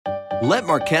Let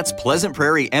Marquette's Pleasant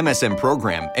Prairie MSN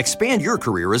program expand your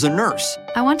career as a nurse.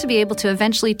 I want to be able to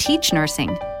eventually teach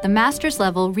nursing. The master's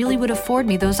level really would afford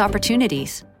me those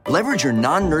opportunities. Leverage your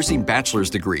non-nursing bachelor's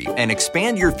degree and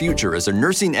expand your future as a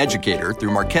nursing educator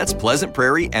through Marquette's Pleasant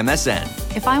Prairie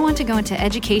MSN. If I want to go into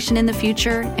education in the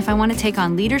future, if I want to take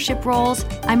on leadership roles,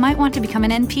 I might want to become an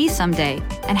NP someday.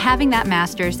 And having that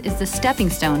master's is the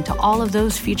stepping stone to all of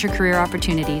those future career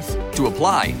opportunities. To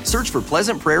apply, search for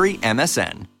Pleasant Prairie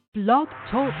MSN. Blog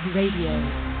Talk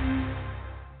Radio.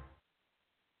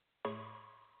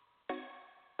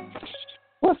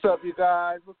 What's up, you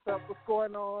guys? What's up? What's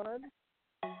going on?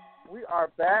 We are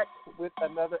back with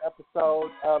another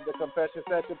episode of the Confession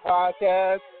Session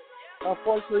podcast.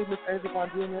 Unfortunately, Miss Angel Von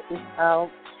Jr. is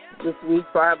out this week,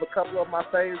 so I have a couple of my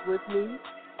faves with me.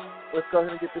 Let's go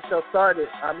ahead and get the show started.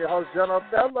 I'm your host, John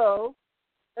Othello,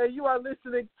 and you are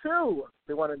listening to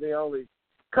the one and the only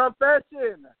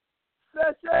Confession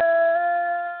Session!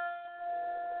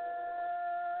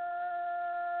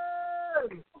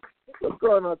 What's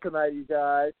going on tonight, you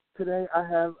guys? Today I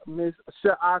have Miss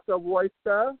Auca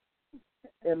Royster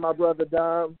and my brother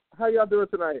Dom. How y'all doing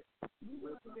tonight?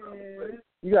 Good.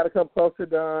 You got to come closer,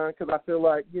 Don, because I feel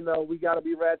like, we got to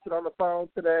be ratchet on the phone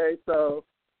today. So,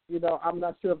 I'm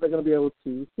not sure if they're going to be able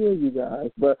to hear you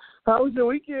guys. But how was your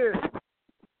weekend?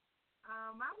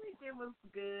 My weekend was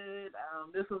good.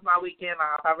 This was my weekend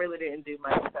off. I really didn't do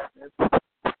much stuff.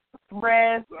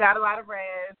 Rest, got a lot of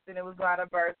rest, and it was a lot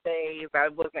of birthdays. I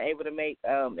wasn't able to make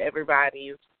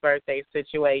everybody's birthday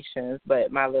situations, but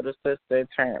my little sister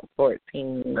turned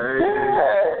 14.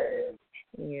 Hey.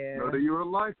 Yeah. Know that you were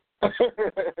alive.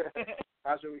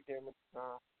 How's your weekend, Mr.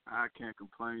 Tom? I can't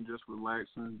complain, just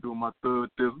relaxing, doing my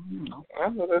third thing, I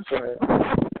know that's right.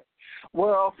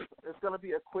 Well, it's going to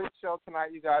be a quick show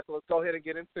tonight, you guys, so let's go ahead and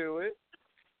get into it.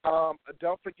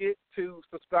 Don't forget to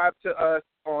subscribe to us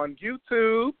on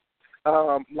YouTube.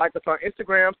 Like us on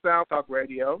Instagram, SoundTalk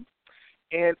Radio,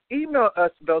 and email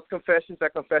us those confessions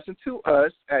at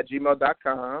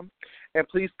confession2us@gmail.com, and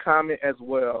please comment as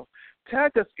well.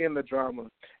 Tag us in the drama.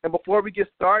 And before we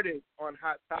get started on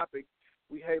Hot Topics,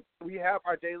 we have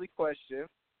our daily question,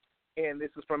 and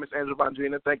this is from Ms. Angela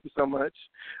Bondrina. Thank you so much.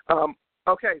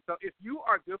 Okay, so if you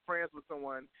are good friends with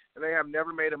someone and they have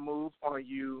never made a move on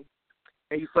you,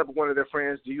 and you slept with one of their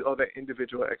friends, do you owe that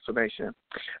individual explanation?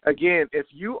 Again, if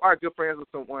you are good friends with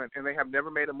someone and they have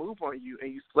never made a move on you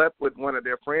and you slept with one of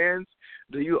their friends,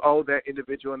 do you owe that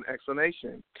individual an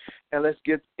explanation? And let's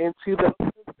get into the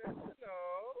confessional.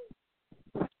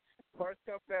 First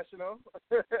confessional.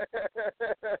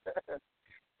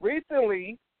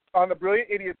 Recently, on the Brilliant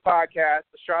Idiots podcast,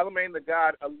 Charlamagne the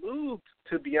God alludes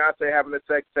to Beyonce having a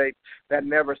sex tape that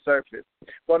never surfaced.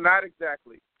 Well, not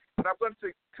exactly. But I'm going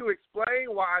to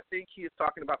explain why I think he is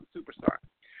talking about the superstar.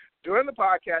 During the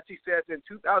podcast, he says in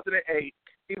 2008,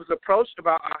 he was approached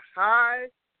about a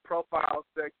high-profile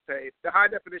sex tape, the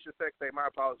high-definition sex tape, my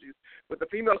apologies, with a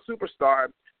female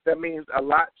superstar that means a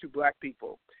lot to black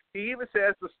people. He even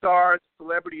says the star's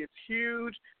celebrity is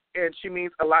huge, and she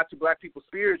means a lot to black people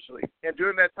spiritually. And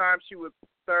during that time, she was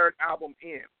third album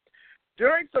in.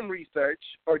 Doing some research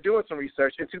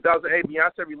in 2008,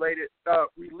 Beyonce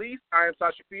released I Am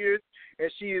Sasha Fierce,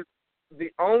 and she is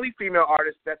the only female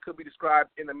artist that could be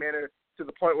described in a manner to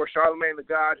the point where Charlamagne the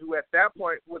God, who at that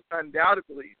point was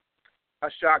undoubtedly a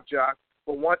shock jock,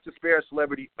 will want to spare a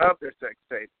celebrity of their sex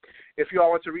tape. If you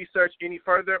all want to research any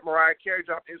further, Mariah Carey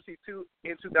dropped MC2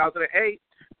 in 2008,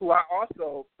 who I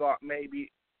also thought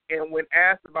maybe, and when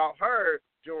asked about her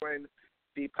during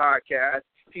the podcast,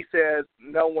 he says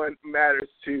Mariah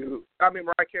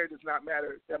Carey does not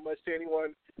matter that much to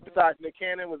anyone besides Nick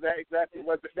Cannon. That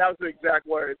was the exact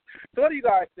words. So what do you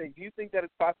guys think? Do you think that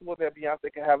it's possible that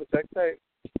Beyonce can have a sex tape?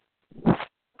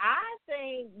 I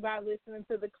think by listening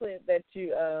to the clip that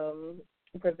you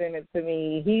presented to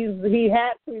me, he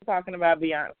had to be talking about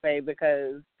Beyonce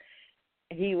because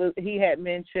he had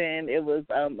mentioned it was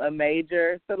a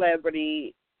major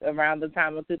celebrity around the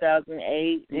time of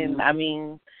 2008, and I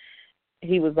mean,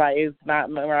 he was like, it's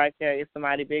not Mariah Carey, it's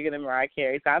somebody bigger than Mariah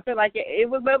Carey. So I feel like it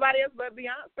was nobody else but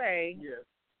Beyonce. Yeah.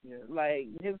 Like,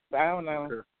 I don't know.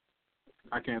 Okay.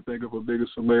 I can't think of a bigger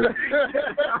celebrity.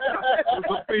 It's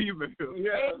a female.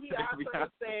 Yeah. And he also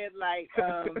said, like,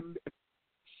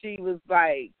 she was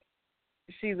like,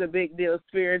 she's a big deal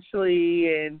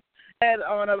spiritually, and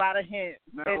on a lot of hints.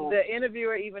 And the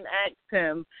interviewer even asked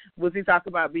him, was he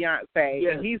talking about Beyonce?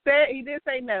 Yes. And he did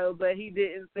say no, but he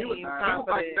didn't seem confident.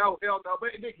 Like, no, hell no.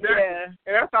 But exactly. Yeah.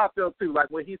 And that's how I feel, too. Like,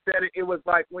 when he said it was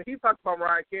like, when he talked about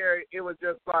Mariah Carey, it was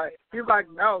just like, he was like,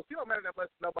 no, she don't matter that much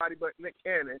to nobody but Nick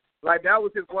Cannon. Like, that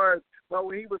was his words. But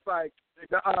when he was like,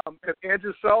 because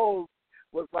Andrew Scholes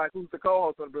was like, who's the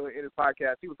co-host on the Brilliant Idiots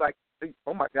podcast, he was like,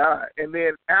 oh, my God. And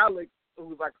then Alex, who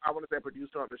was like, I want to say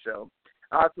producer on the show,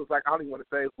 I was like, I don't even want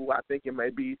to say who I think it may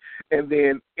be. And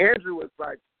then Andrew was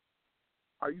like,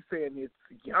 are you saying it's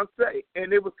Beyonce?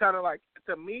 And it was kind of like,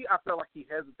 to me, I felt like he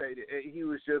hesitated. And he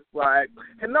was just like,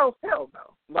 and no, hell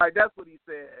no. Like, that's what he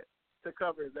said to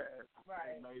cover his ass.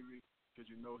 Right. Maybe because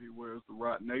you know he wears the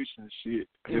Rock Nation shit.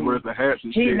 He wears the hats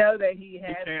and he shit. He know that he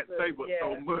has. He can't say but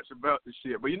so much about the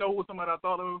shit. But you know who somebody I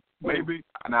thought of? Maybe.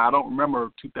 Now, I don't remember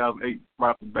 2008 right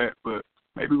off the bat, but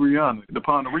maybe Rihanna,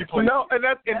 upon the replay. No, and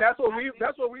that's what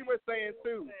we were saying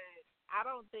too. I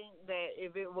don't think that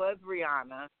if it was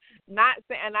Rihanna, and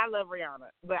I love Rihanna,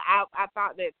 but I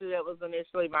thought that too. That was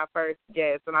initially my first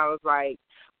guess, and I was like,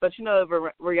 but you know,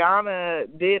 if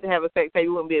Rihanna did have a sex tape, it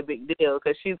wouldn't be a big deal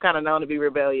because she's kind of known to be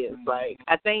rebellious. Mm-hmm. Like,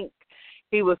 I think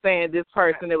he was saying this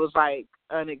person, it was like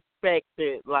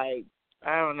unexpected, like,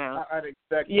 I don't know.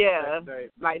 Unexpected. Yeah,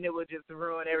 like it would just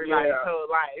ruin everybody's whole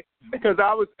life. Because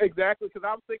I was thinking,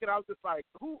 I was just like,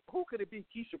 who could it be?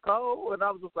 Keisha Cole? And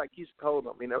I was just like, Keisha Cole.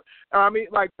 I mean,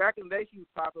 like back in the day she was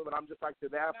popular, but I'm just like to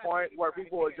that point where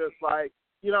people were just like,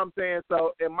 you know what I'm saying?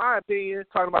 So in my opinion,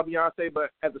 talking about Beyonce, but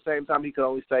at the same time he could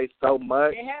only say so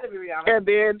much. It had to be Rihanna. And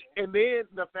then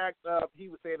the fact of he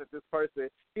was saying that this person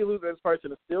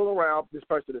is still around. This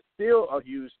person is still a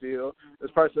huge deal. This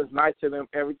person is nice to them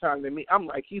every time they meet. I'm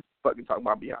like, he's fucking talking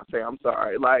about Beyonce. I'm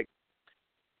sorry. Like,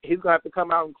 he's going to have to come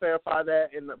out and clarify that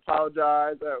and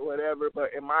apologize or whatever. But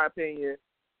in my opinion,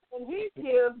 and he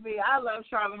kills me. I love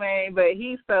Charlamagne, but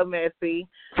he's so messy.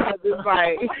 It's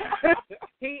like,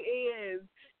 he is.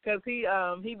 Because he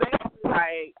basically,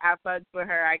 like, I fucked for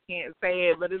her. I can't say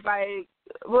it. But it's like,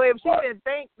 well, if she didn't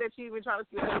think that she was trying to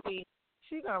steal me,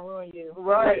 she going to ruin you.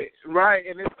 Right.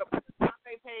 And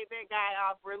they paid that guy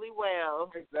off really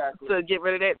well. Exactly. To get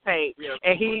rid of that tape. Yeah.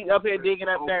 And he up here digging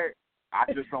up dirt. I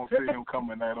just don't see him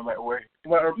coming at him that way.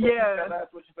 Well, yeah.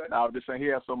 That's what you say. I was just saying he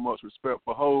has so much respect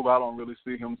for Hov. I don't really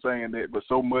see him saying that, but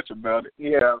so much about it.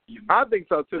 Yeah, I think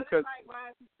so too. Because like,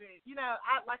 why is he, you know,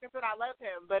 like I said, I love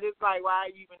him, but it's like, why are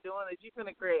you even doing this? You're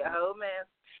gonna create a whole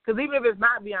mess. Because even if it's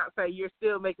not Beyonce, you're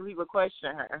still making people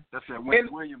question her. That's that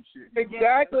Williams shit.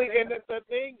 Exactly, and the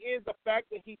thing is the fact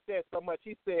that he said so much.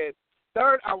 He said,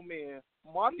 third album in,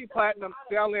 multi-platinum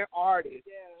selling artist,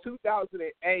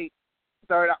 2008.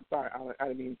 Third, sorry, I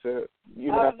didn't mean to, you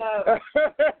know. Oh, no.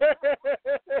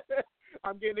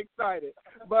 I'm getting excited.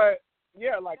 But,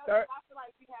 yeah, like third. I feel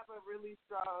like we have a really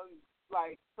strong,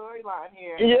 like, storyline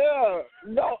here. Yeah.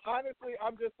 No, honestly,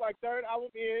 I'm just like, third album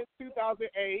in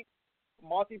 2008,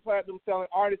 multi-platinum selling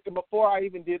artist. And before I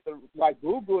even did the, like,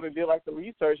 Googled and did, like, the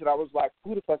research, and I was like,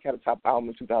 who the fuck had a top album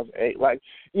in 2008? Like,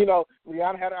 you know,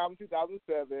 Rihanna had an album in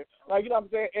 2007. Like, you know what I'm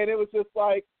saying? And it was just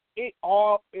like, It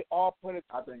all pointed.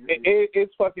 I think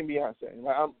it's fucking Beyonce.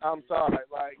 Like I'm sorry.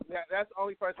 Like that's the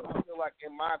only person I feel like,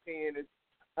 in my opinion, is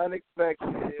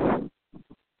unexpected.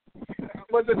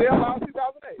 Was the deal out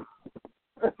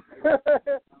 2008?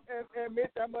 and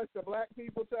admit that much to black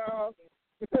people, child.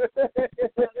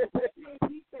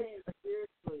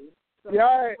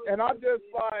 Yeah, and I'm just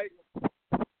like,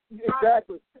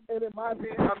 exactly. And in my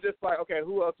opinion, I'm just like, okay,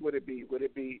 who else would it be? Would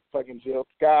it be fucking Jill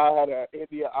Scott or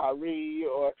India Arie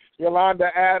or Yolanda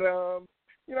Adams?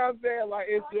 You know what I'm saying? Like,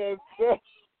 it's just,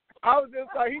 I was just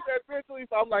like, he said eventually,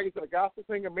 so I'm like, is it a gospel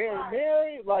singer,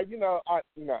 Mary? Like, you know,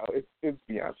 it's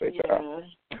Beyonce, child.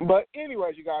 Yeah. But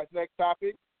anyways, you guys, next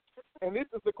topic. And this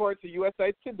is according to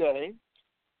USA Today.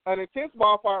 An intense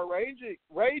wildfire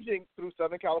raging through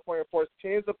Southern California forced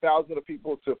tens of thousands of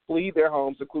people to flee their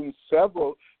homes, including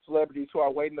several celebrities who are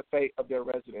awaiting the fate of their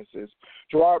residences.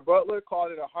 Gerard Butler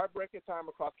called it a heartbreaking time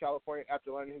across California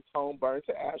after learning his home burned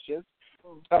to ashes.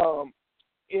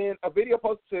 In a video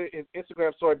posted to his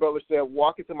Instagram story, Butler said,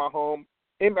 "Walking to my home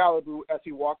in Malibu as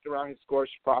he walked around his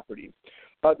scorched property."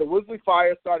 The Woodley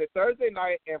fire started Thursday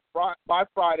night and by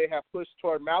Friday have pushed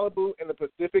toward Malibu and the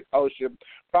Pacific Ocean,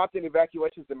 prompting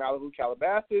evacuations in Malibu,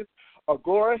 Calabasas,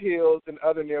 Agora Hills, and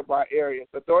other nearby areas.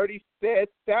 Authorities said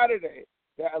Saturday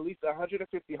that at least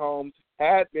 150 homes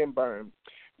had been burned.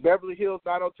 Beverly Hills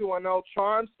 90210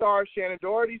 Charm star Shannon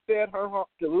Doherty said her home,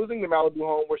 losing the Malibu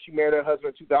home where she married her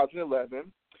husband in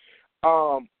 2011.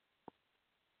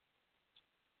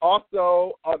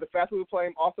 Also, the fast food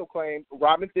flame also claimed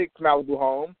Robin Thicke's Malibu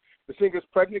home. The singer's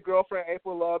pregnant girlfriend,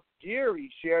 April Love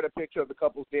Geary, shared a picture of the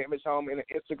couple's damaged home in an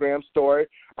Instagram story.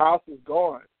 Our house is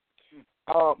gone.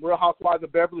 Real Housewives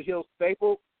of Beverly Hills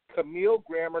staple Camille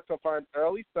Grammer confirmed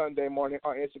early Sunday morning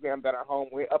on Instagram that our home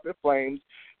went up in flames.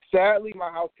 Sadly, my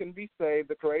house couldn't be saved.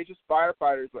 The courageous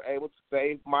firefighters were able to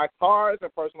save my cars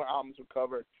and personal items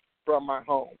recovered from my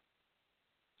home.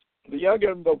 The Young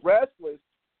and the Restless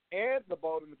and the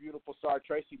Bold and the Beautiful star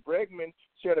Tracy Bregman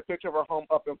shared a picture of her home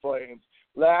up in flames.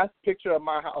 Last picture of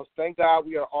my house. Thank God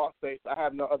we are all safe. I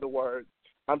have no other words.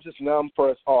 I'm just numb for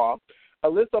us all.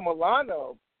 Alyssa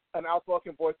Milano, an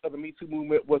outspoken voice of the Me Too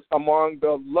movement, was among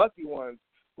the lucky ones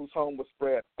whose home was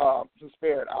spared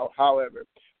out. However,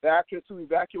 the actress who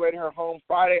evacuated her home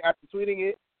Friday after tweeting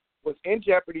it was in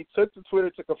jeopardy took to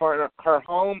Twitter to confirm her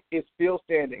home is still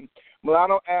standing.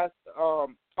 Milano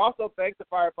also thanked the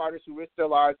firefighters who risked their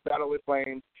lives battling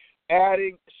flames,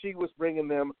 adding she was bringing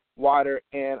them water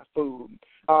and food.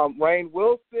 Rainn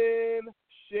Wilson,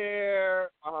 Cher,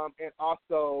 and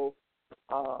also,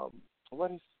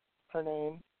 what is her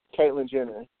name? Caitlyn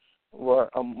Jenner were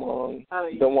among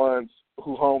the ones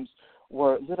whose homes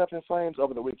were lit up in flames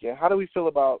over the weekend. How do we feel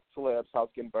about celebs' house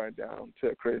getting burned down,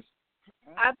 to Chris?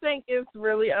 I think it's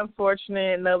really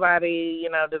unfortunate. Nobody,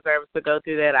 deserves to go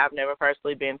through that. I've never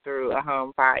personally been through a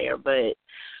home fire, but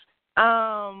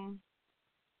I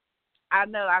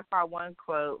know I saw one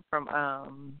quote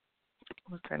from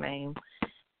what's her name?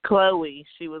 Chloe.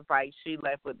 She was like, she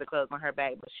left with the clothes on her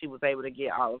back, but she was able to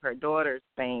get all of her daughter's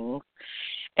things.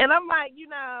 And I'm like,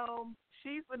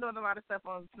 she's been doing a lot of stuff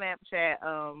on Snapchat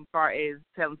as far as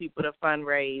telling people to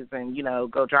fundraise and,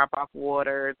 go drop off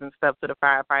waters and stuff to the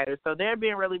firefighters. So they're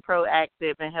being really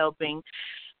proactive and helping.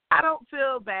 I don't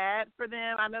feel bad for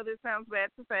them. I know this sounds bad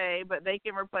to say, but they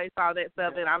can replace all that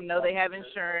stuff, and I know they have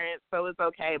insurance, so it's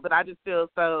okay. But I just feel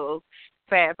so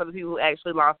sad for the people who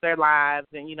actually lost their lives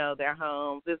and, their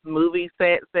homes. This movie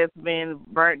set that's been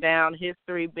burnt down,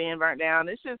 history being burnt down,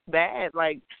 it's just bad.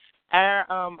 Like, our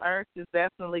Earth is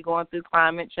definitely going through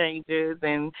climate changes,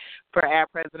 and for our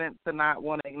president to not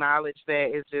want to acknowledge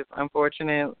that is just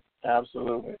unfortunate.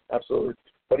 Absolutely.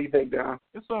 What do you think, Don?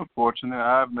 It's unfortunate.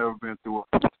 I've never been through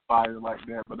a fire like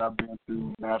that, but I've been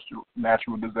through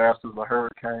natural disasters, a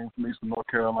hurricane from Eastern North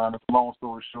Carolina. Long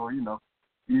story short,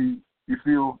 you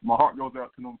feel my heart goes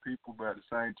out to them people, but at the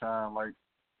same time, like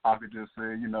Auca just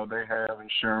said, they have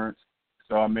insurance.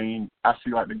 So, I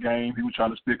see like the game, he was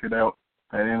trying to stick it out.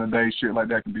 At the end of the day, shit like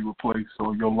that can be replaced.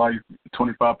 So your life,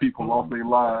 25 people lost their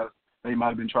lives. They might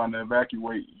have been trying to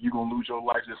evacuate. You're going to lose your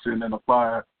life just sitting in a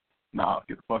fire. Nah,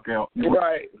 get the fuck out.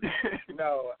 Right.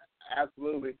 No,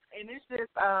 absolutely. And it's just,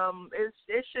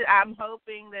 I'm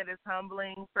hoping that it's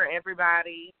humbling for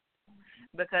everybody,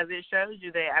 because it shows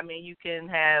you that, you can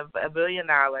have $1 billion,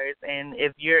 and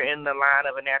if you're in the line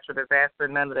of a natural disaster,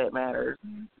 none of that matters.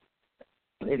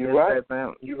 You're right.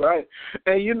 You're right.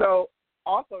 And,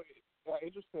 also, an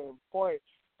interesting point,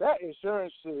 that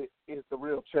insurance shit is the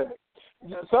real check.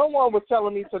 Someone was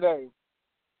telling me today,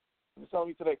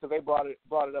 because they brought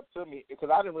it up to me, because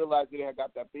I didn't realize it had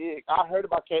got that big. I heard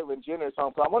about Caitlyn Jenner's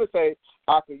home, so I want to say,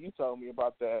 Auca, you told me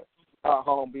about that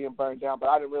home being burned down, but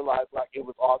I didn't realize it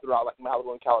was all throughout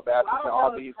Malibu and Calabasas and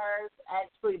all these. Hers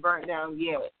actually burnt down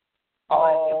yet. Oh,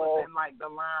 it was in the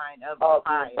line of the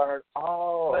fire.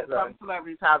 But some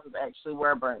celebrities' houses actually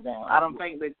were burnt down. I don't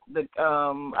think the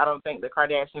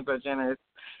Kardashians or Jenners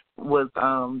was.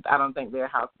 I don't think their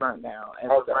house burnt down as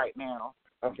of right now.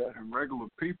 Okay. And regular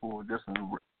people, just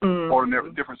in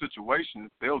ordinary different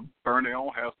situations, they'll burn their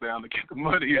own house down to get the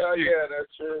money. Yeah, and shit. Yeah, that's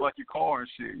true. Like your car and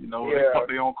shit, They put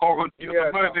their own car to get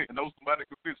the money, and those somebody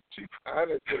could fix it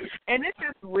cheaper. And it's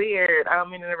just weird. I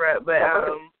don't mean to interrupt, but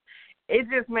it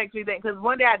just makes me think, because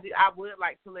one day I would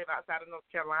like to live outside of North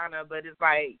Carolina, but it's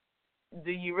like,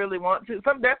 do you really want to?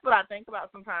 That's what I think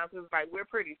about sometimes. It's like, we're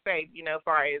pretty safe, as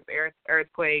far as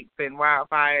earthquakes and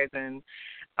wildfires and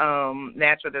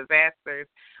natural disasters.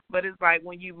 But it's like,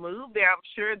 when you move there, I'm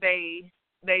sure they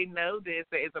know this,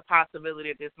 that it's a possibility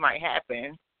that this might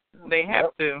happen. They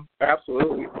have to.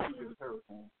 Absolutely.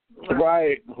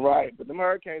 Right. But the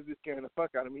hurricanes be scaring the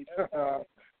fuck out of me.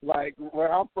 Like,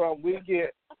 where I'm from,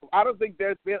 I don't think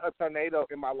there's been a tornado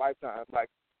in my lifetime. Like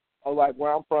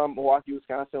where I'm from, Milwaukee,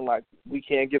 Wisconsin, we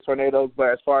can't get tornadoes.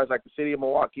 But as far as the city of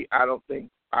Milwaukee, I don't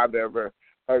think I've ever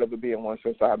heard of it being one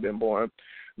since I've been born.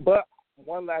 But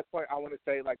one last point I want to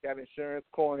say, that insurance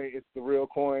coin is the real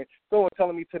coin. Someone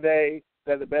telling me today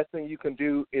that the best thing you can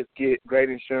do is get great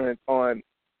insurance on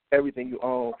everything you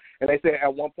own. And they said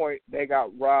at one point they got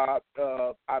robbed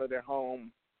out of their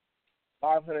home,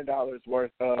 $500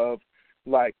 worth of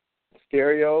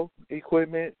stereo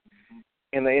equipment,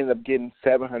 and they ended up getting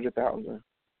 $700,000.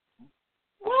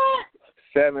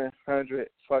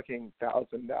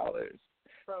 $700,000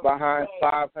 behind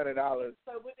 $500.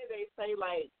 So what did they say?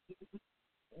 Like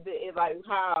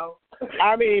how?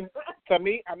 I mean, to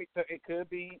me, it could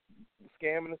be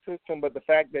scamming the system, but the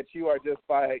fact that you are just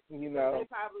like, they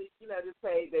probably, just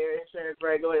paid their insurance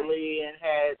regularly and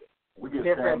had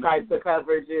different types of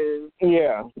coverages.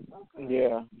 Yeah,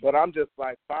 yeah. But I'm just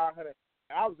like 500.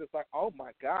 I was just like, oh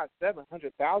my God,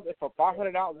 $700,000 for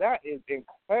 $500. That is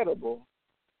incredible.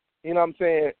 You know what I'm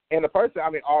saying? And the person,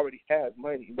 already has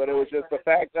money, but it was just the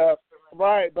fact of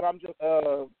right. But I'm just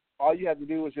all you have to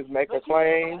do is just make a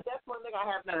claim. That's one thing I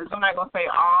have noticed. I'm not gonna say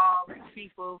all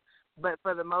people, but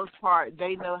for the most part,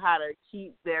 they know how to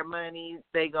keep their money.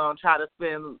 They gonna try to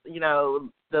spend,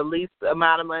 the least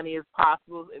amount of money as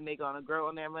possible, and they're gonna grow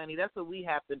on their money. That's what we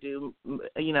have to do,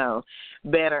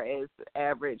 better as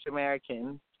average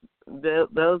Americans.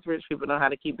 Those rich people know how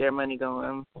to keep their money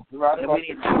going. Right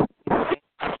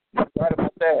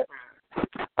about that.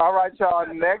 All right, y'all.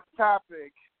 Next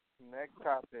topic.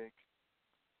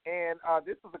 And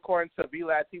this is according to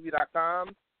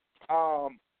VLADTV.com.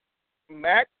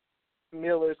 Mac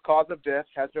Miller's cause of death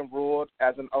has been ruled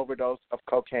as an overdose of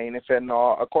cocaine and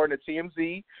fentanyl. According to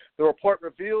TMZ, the report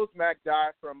reveals Mac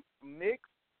died from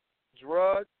mixed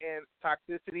drug and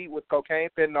toxicity with cocaine,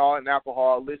 fentanyl, and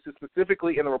alcohol listed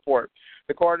specifically in the report.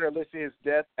 The coroner listed his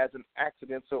death as an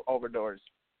accidental overdose.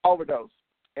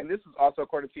 And this is also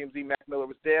according to TMZ. Mac Miller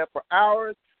was dead for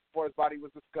hours before his body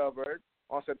was discovered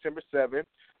on September 7th.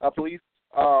 Police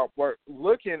were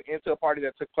looking into a party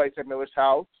that took place at Miller's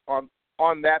house on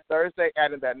that Thursday,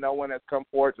 adding that no one has come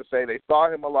forward to say they saw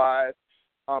him alive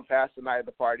past the night of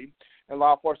the party. And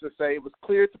law enforcement say it was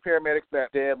clear to paramedics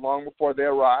that dead long before they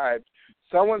arrived.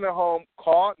 Someone in the home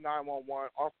called 911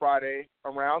 on Friday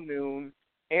around noon,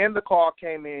 and the call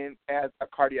came in as a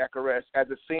cardiac arrest, as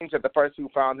it seems that the person who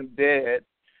found him dead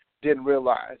didn't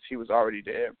realize he was already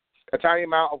dead. A tiny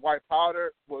amount of white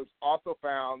powder was also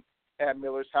found at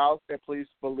Miller's house, and police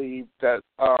believe that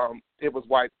it was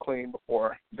wiped clean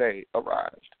before they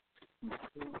arrived.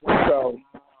 So,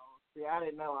 I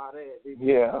didn't know all that.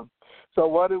 Yeah. So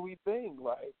what do we think?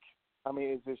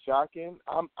 Is it shocking?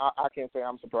 I can't say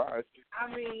I'm surprised.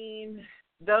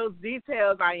 Those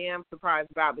details I am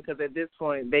surprised about because at this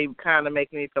point they kind of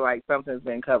make me feel like something's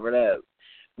been covered up.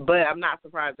 But I'm not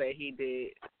surprised that he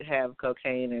did have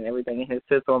cocaine and everything in his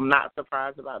system. I'm not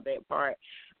surprised about that part.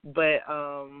 But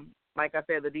like I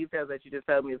said, the details that you just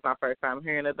told me is my first time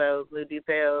hearing of those little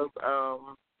details.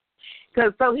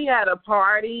 So he had a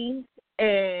party,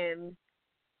 and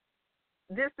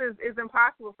it's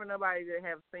impossible for nobody to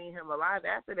have seen him alive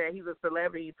after that. He's a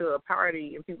celebrity to a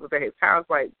party, and people at his house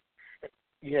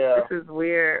yeah, this is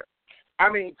weird.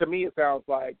 To me it sounds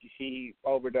like he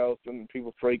overdosed and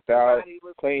people freaked out,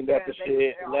 cleaned up the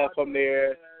shit, left him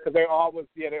there. Because they all was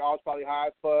probably high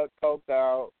as fuck, coked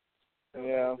out.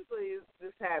 Yeah. Basically,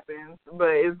 this happens.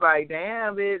 But it's like,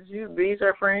 damn, bitch, these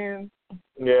are friends.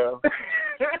 Yeah.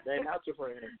 They not your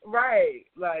friends. Right.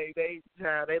 Like, they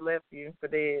left you for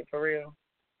dead, for real.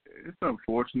 It's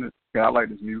unfortunate. I like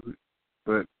his music,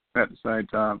 but at the same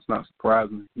time, it's not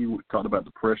surprising. He talked about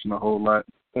depression a whole lot.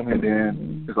 Mm-hmm. And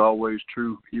then it's always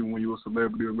true, even when you're a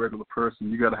celebrity or a regular person,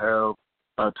 you got to have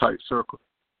a tight circle.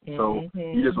 So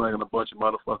you just letting a bunch of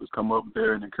motherfuckers come up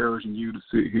there and encouraging you to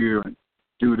sit here and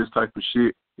do this type of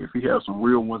shit. If he has some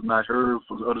real ones not heard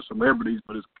from other celebrities,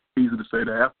 but it's easy to say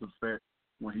that after the fact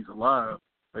when he's alive.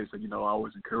 They say, I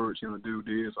always encourage him to do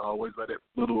this. I always let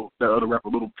that other rapper,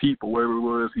 Little Peep or wherever it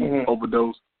was, he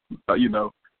overdosed. At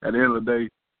the end of the day,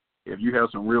 if you have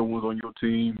some real ones on your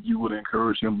team, you would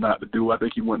encourage him not to do. I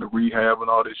think he went to rehab and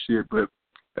all this shit, but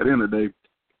at the end of the day,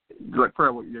 like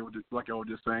I was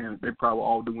just saying, they probably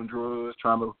all doing drugs,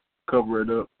 trying to cover it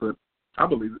up, but I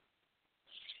believe it.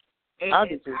 And I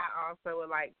also would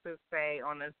like to say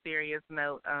on a serious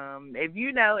note, if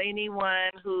you know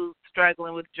anyone who's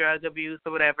struggling with drug abuse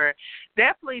or whatever,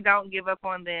 definitely don't give up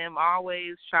on them.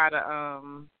 Always try to,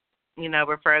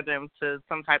 refer them to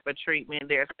some type of treatment.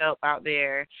 There's help out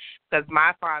there. Because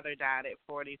my father died at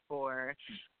 44.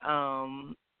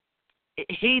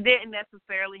 He didn't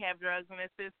necessarily have drugs in his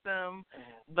system,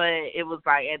 but it was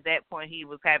like at that point he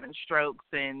was having strokes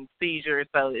and seizures.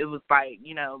 So it was like,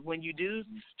 when you do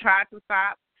try to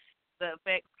stop, the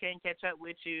effects can catch up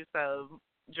with you. So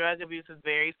drug abuse is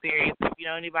very serious. If you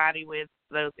know anybody with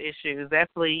those issues,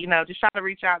 definitely, just try to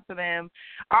reach out to them.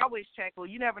 Always check. Well,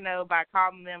 you never know, by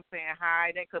calling them, saying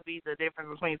hi, that could be the difference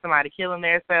between somebody killing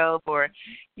themselves or,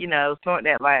 snorting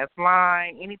that last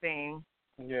line, anything.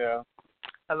 Yeah.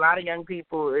 A lot of young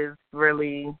people is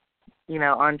really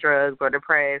on drugs or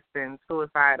depressed and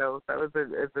suicidal. So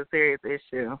it's a serious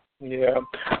issue. Yeah,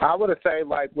 I would say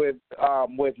like with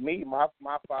me, my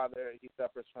father, he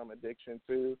suffers from addiction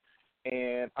too,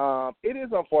 and it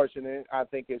is unfortunate. I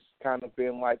think it's kind of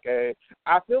been like I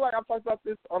feel like I've talked about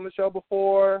this on the show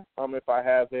before. If I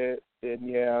haven't, then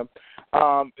yeah.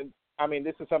 I mean,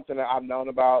 this is something that I've known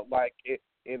about like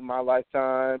in my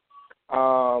lifetime,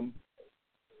 but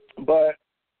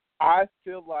I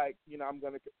feel like, I'm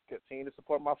going to continue to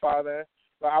support my father,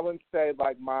 but I wouldn't say,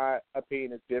 like, my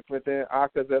opinion is different than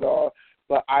Auca's at all,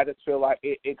 but I just feel like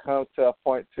it comes to a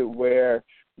point to where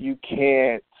you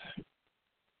can't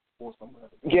force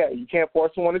someone. Yeah, you can't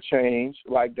force someone to change,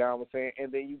 like Don was saying,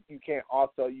 and then you can't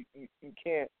also, you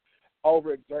can't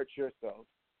overexert yourself.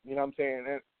 You know what I'm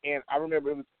saying? And I remember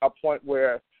it was a point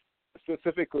where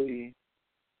specifically,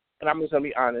 and I'm just gonna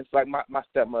be honest, like my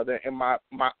stepmother and my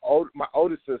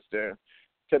older sister,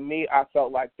 to me, I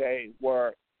felt like they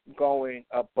were going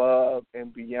above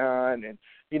and beyond, and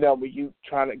when you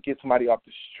trying to get somebody off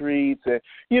the streets, and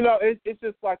it's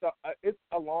just like it's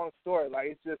a long story. Like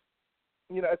it's just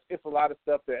it's a lot of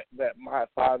stuff that my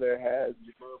father has.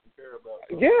 You love and care about.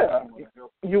 Yeah,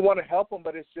 you want to help them,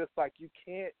 but it's just like you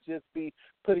can't just be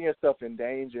putting yourself in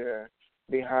danger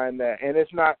behind that. And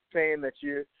it's not saying that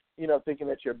you're thinking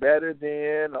that you're better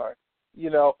than or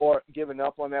giving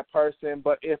up on that person.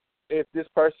 But if this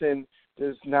person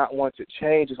does not want to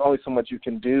change, there's only so much you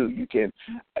can do. You can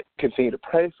continue to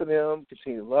pray for them,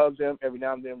 continue to love them, every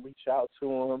now and then reach out to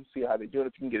them, see how they're doing,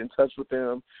 if you can get in touch with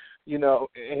them,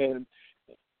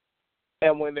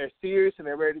 and when they're serious and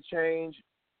they're ready to change,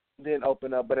 then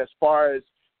open up. But as far as,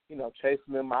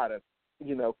 chasing them out of,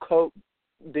 coke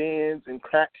dens and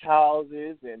crack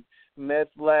houses and meth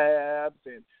labs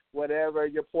and whatever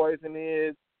your poison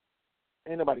is,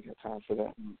 ain't nobody got time for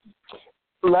that.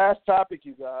 Last topic,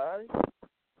 you guys.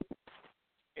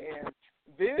 And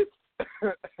this,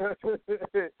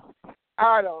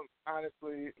 I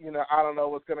don't know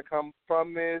what's going to come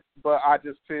from this, but I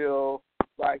just feel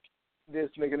like this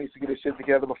nigga needs to get his shit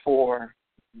together before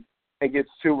it gets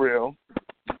too real.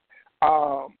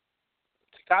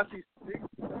 Tekashi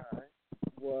 6ix9ine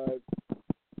was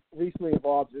recently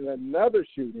involved in another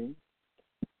shooting.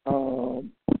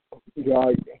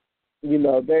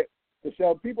 The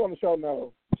show, people on the show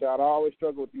know, I always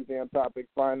struggle with these damn topics,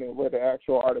 finding where the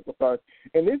actual article starts.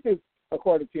 And this is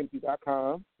according to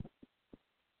TMZ.com.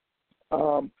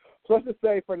 So let's just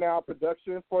say for now,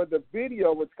 production for the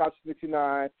video with Tekashi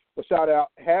 6ix9ine was shot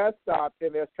out has stopped,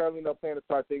 and there's currently no plan to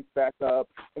start things back up.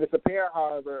 And it's apparent,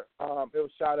 however, it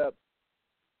was shot up.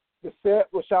 The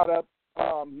set was shot up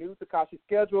new Tekashi's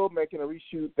schedule, making a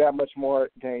reshoot that much more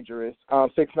dangerous.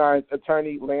 6ix9ine's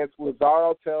attorney Lance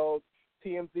Lazaro tells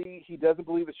TMZ he doesn't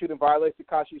believe the shooting violates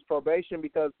Tekashi's probation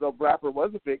because the rapper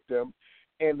was a victim,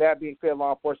 and that being said,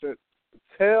 law enforcement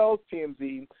tells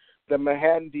TMZ the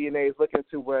Manhattan DNA is looking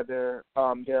into whether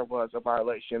there was a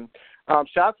violation.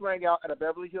 Shots rang out at a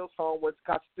Beverly Hills home where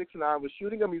Tekashi 6ix9ine was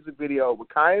shooting a music video with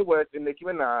Kanye West and Nicki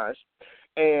Minaj,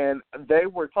 and they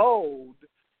were told,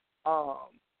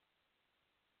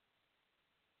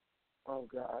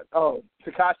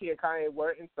 Tekashi and Kanye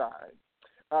were inside.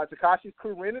 Tekashi's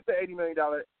crew rented the $80 million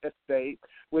estate,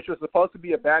 which was supposed to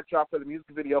be a backdrop for the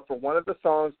music video for one of the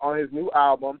songs on his new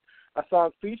album, a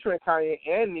song featuring Kanye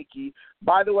and Nicki.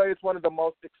 By the way, it's one of the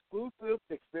most exclusive,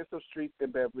 expensive streets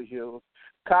in Beverly Hills.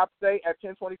 Cops say at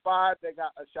 10:25 they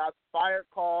got a shots fired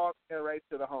call and raced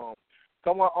to the home.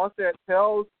 Someone on set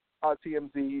tells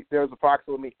TMZ there was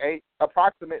approximately eight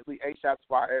shots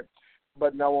fired,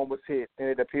 but no one was hit, and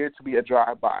it appeared to be a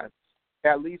drive-by.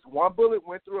 At least one bullet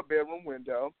went through a bedroom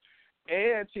window,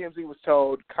 and TMZ was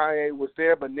told Kanye was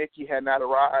there, but Nicki had not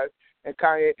arrived, and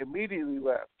Kanye immediately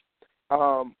left.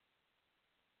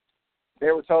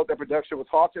 They were told that production was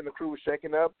halted and the crew was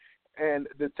shaken up, and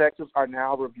detectives are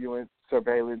now reviewing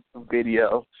surveillance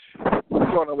video.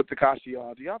 What's going on with Tekashi,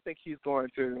 y'all? Do y'all think he's going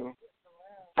to?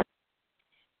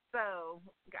 So,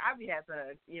 I be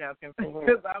having to, confess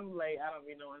because I'm late. I don't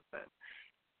be knowing stuff.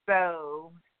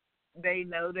 So, they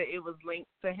know that it was linked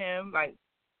to him, like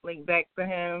linked back to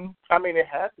him. I mean, it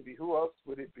has to be. Who else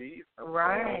would it be?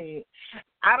 Right.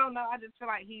 I don't know. I just feel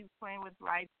like he's playing with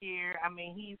life here. I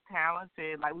mean, he's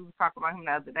talented. Like, we were talking about him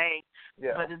the other day.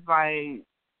 Yeah. But it's like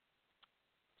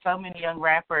so many young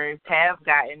rappers have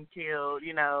gotten killed,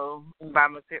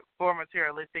 for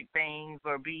materialistic things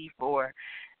or beef or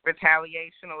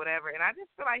retaliation or whatever. And I just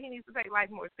feel like he needs to take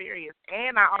life more serious.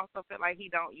 And I also feel like he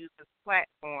don't use his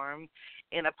platform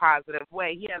in a positive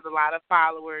way. He has a lot of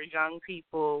followers, young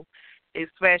people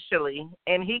especially,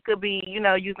 and he could be,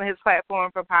 using his platform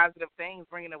for positive things,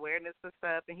 bringing awareness to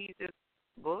stuff, and he's just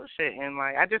bullshitting.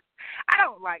 Like, I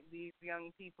don't like these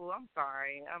young people. I'm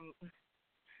sorry.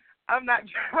 I'm not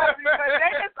trying to, but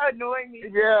they just annoy me.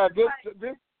 Yeah,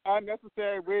 this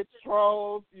unnecessary rich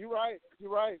trolls. You're right.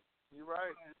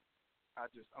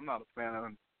 I'm not a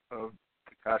fan of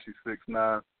Tekashi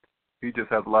 6ix9ine. He just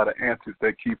has a lot of answers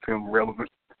that keep him relevant.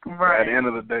 Right. At the end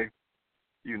of the day,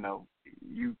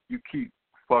 you keep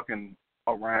fucking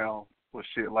around with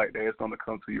shit like that. It's gonna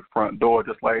come to your front door,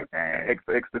 just like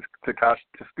XX Tekashi,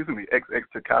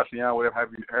 whatever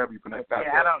however you pronounce that.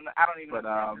 Yeah, I don't even know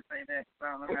how to say that. So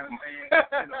I don't know how to say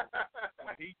it.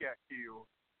 When he got killed,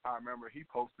 I remember he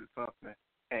posted something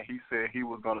and he said he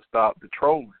was gonna stop the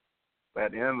trolling. But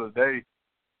at the end of the day,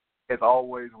 it's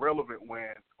always relevant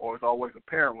or it's always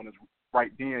apparent when it's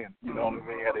right then. You know what I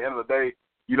mean? At the end of the day,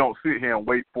 you don't sit here and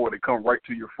wait for it to come right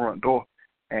to your front door.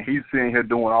 And he's sitting here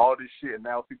doing all this shit, and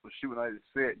now people shooting at his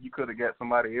set. You could have got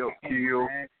somebody else killed.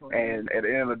 Exactly. And at the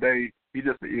end of the day, he's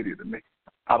just an idiot to me.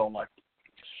 I don't like it.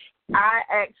 I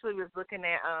actually was looking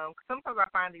at sometimes I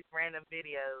find these random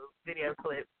video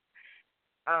clips.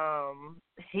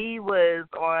 He was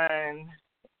on,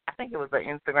 I think it was an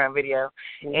Instagram video,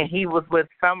 and he was with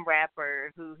some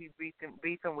rapper who he's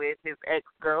beefing with, his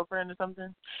ex-girlfriend or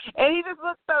something. And he just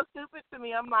looked so stupid to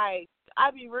me. I'm like,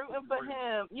 I'd be rooting for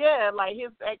him. Yeah, like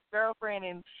his ex-girlfriend,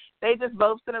 and they just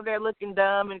both sitting up there looking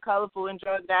dumb and colorful and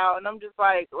drugged out. And I'm just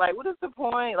like, what is the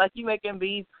point? Like, you making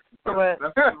beef for what?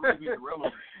 That's the reason he's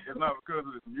relevant. It's not because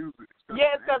of his music.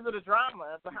 It's because of the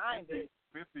drama behind it.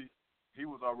 50, he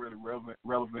was already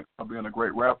relevant for being a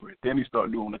great rapper. Then he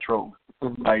started doing the trolling.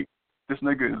 Like, this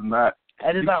nigga is not.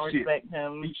 I just don't respect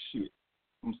him. He's shit.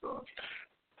 I'm sorry.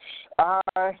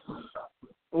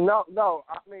 No.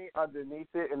 I mean, underneath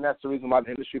it, and that's the reason why the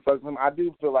industry fucks him. I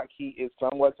do feel like he is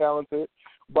somewhat talented,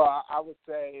 but I would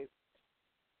say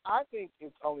I think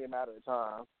it's only a matter of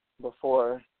time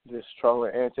before this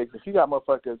trolling antics. If you got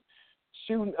motherfuckers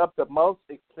shooting up the most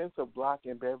expensive block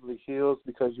in Beverly Hills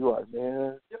because you are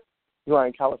there, you are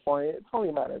in California, it's only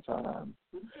a matter of time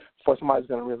before somebody's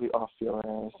gonna really off your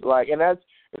ass. Like, and it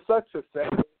sucks to say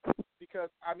because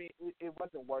I mean it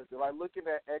wasn't worth it. Like, looking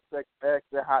at XXX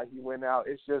and how he went out,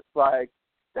 it's just like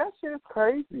that shit is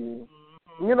crazy.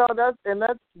 Mm-hmm. You know, that's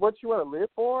what you want to live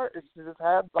for. Is to just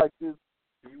have like this.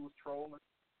 He was trolling.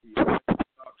 He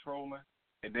stopped trolling.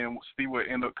 And then see what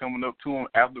ended up coming up to him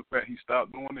after the fact he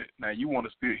stopped doing it. Now you want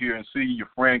to sit here and see your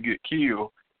friend get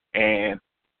killed and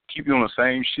keep doing the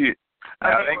same shit.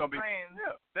 Now, it ain't gonna be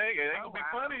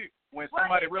funny when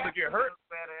somebody really get hurt.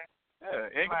 Yeah,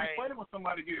 it ain't gonna be funny when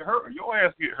somebody get hurt or your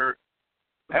ass get hurt.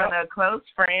 When a close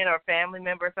friend or family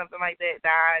member or something like that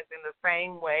dies in the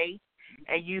same way,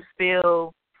 and you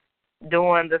still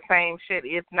doing the same shit,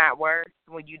 it's not worse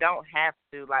when you don't have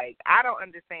to. Like, I don't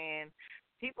understand.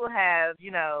 People have,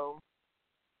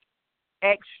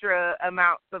 extra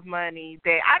amounts of money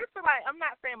that I just feel like, I'm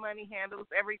not saying money handles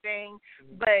everything,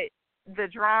 but the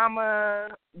drama,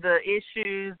 the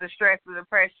issues, the stress, the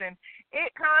depression,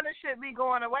 it kind of should be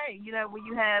going away, when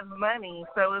you have money.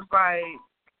 So it's like,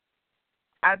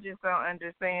 I just don't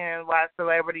understand why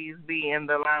celebrities be in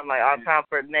the limelight all the time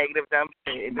for negative dumb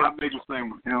shit. My biggest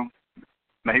thing with him,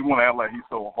 now he want to act like he's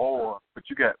so hard, but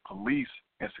you got police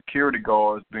and security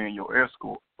guards being your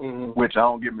escort, which I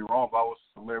don't get me wrong, if I was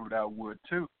a celebrity, I would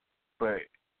too. But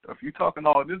if you talking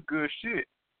all this good shit,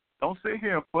 don't sit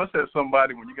here and fuss at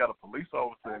somebody when you got a police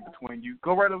officer in between you.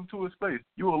 Go right up to his face.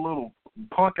 You a little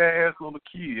punk-ass little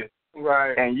kid.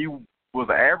 Right. And you was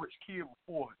an average kid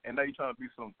before, and now you trying to be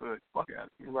some thug. Fuck out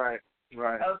of here. Right.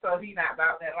 Oh, so he not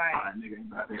about that life? Nigga ain't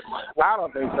about that life. Well, I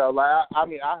don't think so. Like, I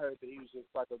mean, I heard that he was just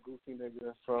like a goofy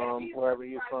nigga from wherever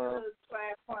he's from.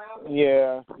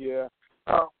 Yeah. You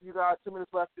got 2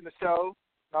 minutes left in the show,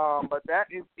 but that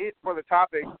is it for the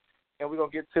topic, and we're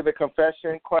gonna get to the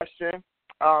confession question.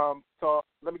 So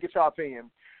let me get your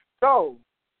opinion. So,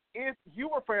 if you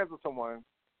were friends with someone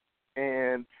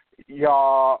and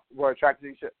y'all were attracted to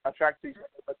each other,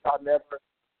 but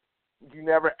you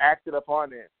never acted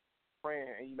upon it, friend,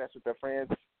 and you mess with their friends,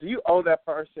 do you owe that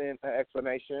person an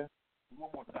explanation? One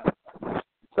more time.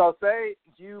 So say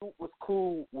you was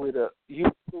cool with a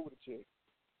chick,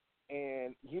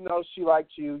 and she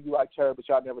liked you liked her, but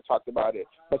y'all never talked about it.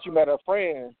 But you met her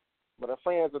friend, but her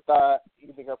friend's a thought,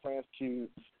 you think her friend's cute,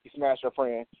 you smash her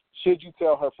friend. Should you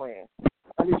tell her friend?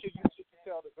 I mean, should you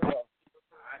tell the girl?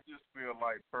 I just feel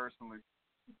like, personally,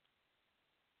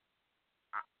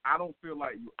 I don't feel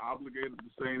like you're obligated to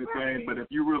say anything, but if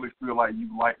you really feel like you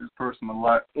like this person a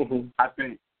lot, I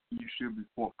think you should be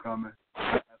forthcoming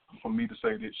for me to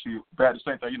say that shit. But at the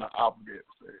same time, you're not obligated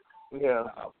to say it.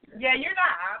 Yeah, you're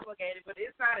not obligated, but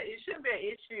it shouldn't be an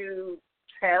issue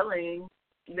telling.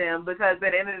 them, because at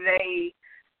the end of the day,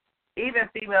 even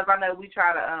females, I know we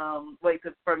try to wait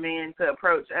for men to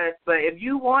approach us, but if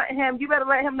you want him, you better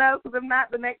let him know, because if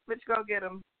not, the next bitch go get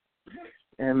him.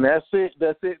 And that's it.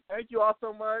 Thank you all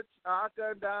so much.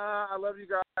 Auca and Don, I love you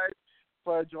guys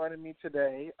for joining me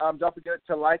today. Don't forget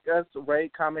to like us,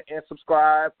 rate, comment, and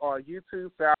subscribe on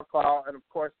YouTube, SoundCloud, and, of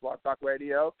course, Blog Talk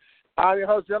Radio. I'm your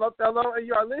host, Jello Fellow, and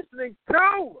you are listening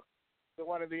to the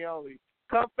one and the only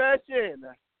Confession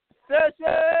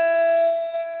Session.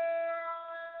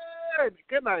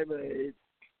 Good night, ladies.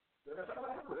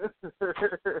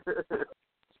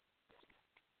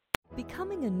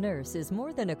 Becoming a nurse is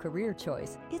more than a career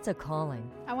choice, it's a calling.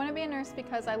 I want to be a nurse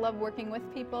because I love working with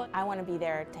people. I want to be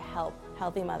there to help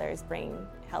healthy mothers bring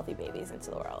healthy babies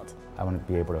into the world. I want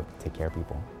to be able to take care of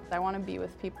people. I want to be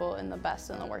with people in the best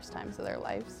and the worst times of their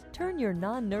lives. Turn your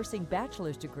non-nursing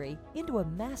bachelor's degree into a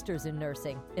master's in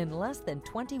nursing in less than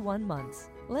 21 months.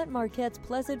 Let Marquette's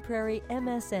Pleasant Prairie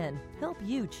MSN help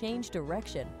you change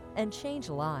direction and change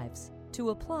lives. To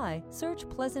apply, search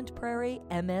Pleasant Prairie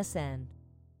MSN.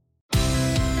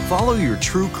 Follow your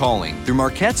true calling through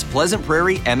Marquette's Pleasant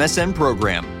Prairie MSN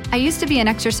program. I used to be an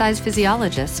exercise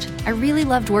physiologist. I really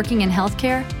loved working in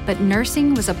healthcare, but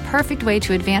nursing was a perfect way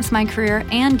to advance my career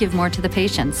and give more to the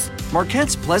patients.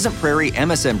 Marquette's Pleasant Prairie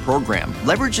MSN program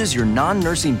leverages your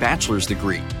non-nursing bachelor's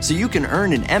degree so you can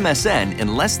earn an MSN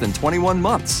in less than 21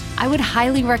 months. I would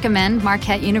highly recommend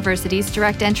Marquette University's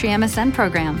Direct Entry MSN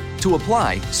program. To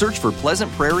apply, search for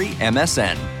Pleasant Prairie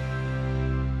MSN.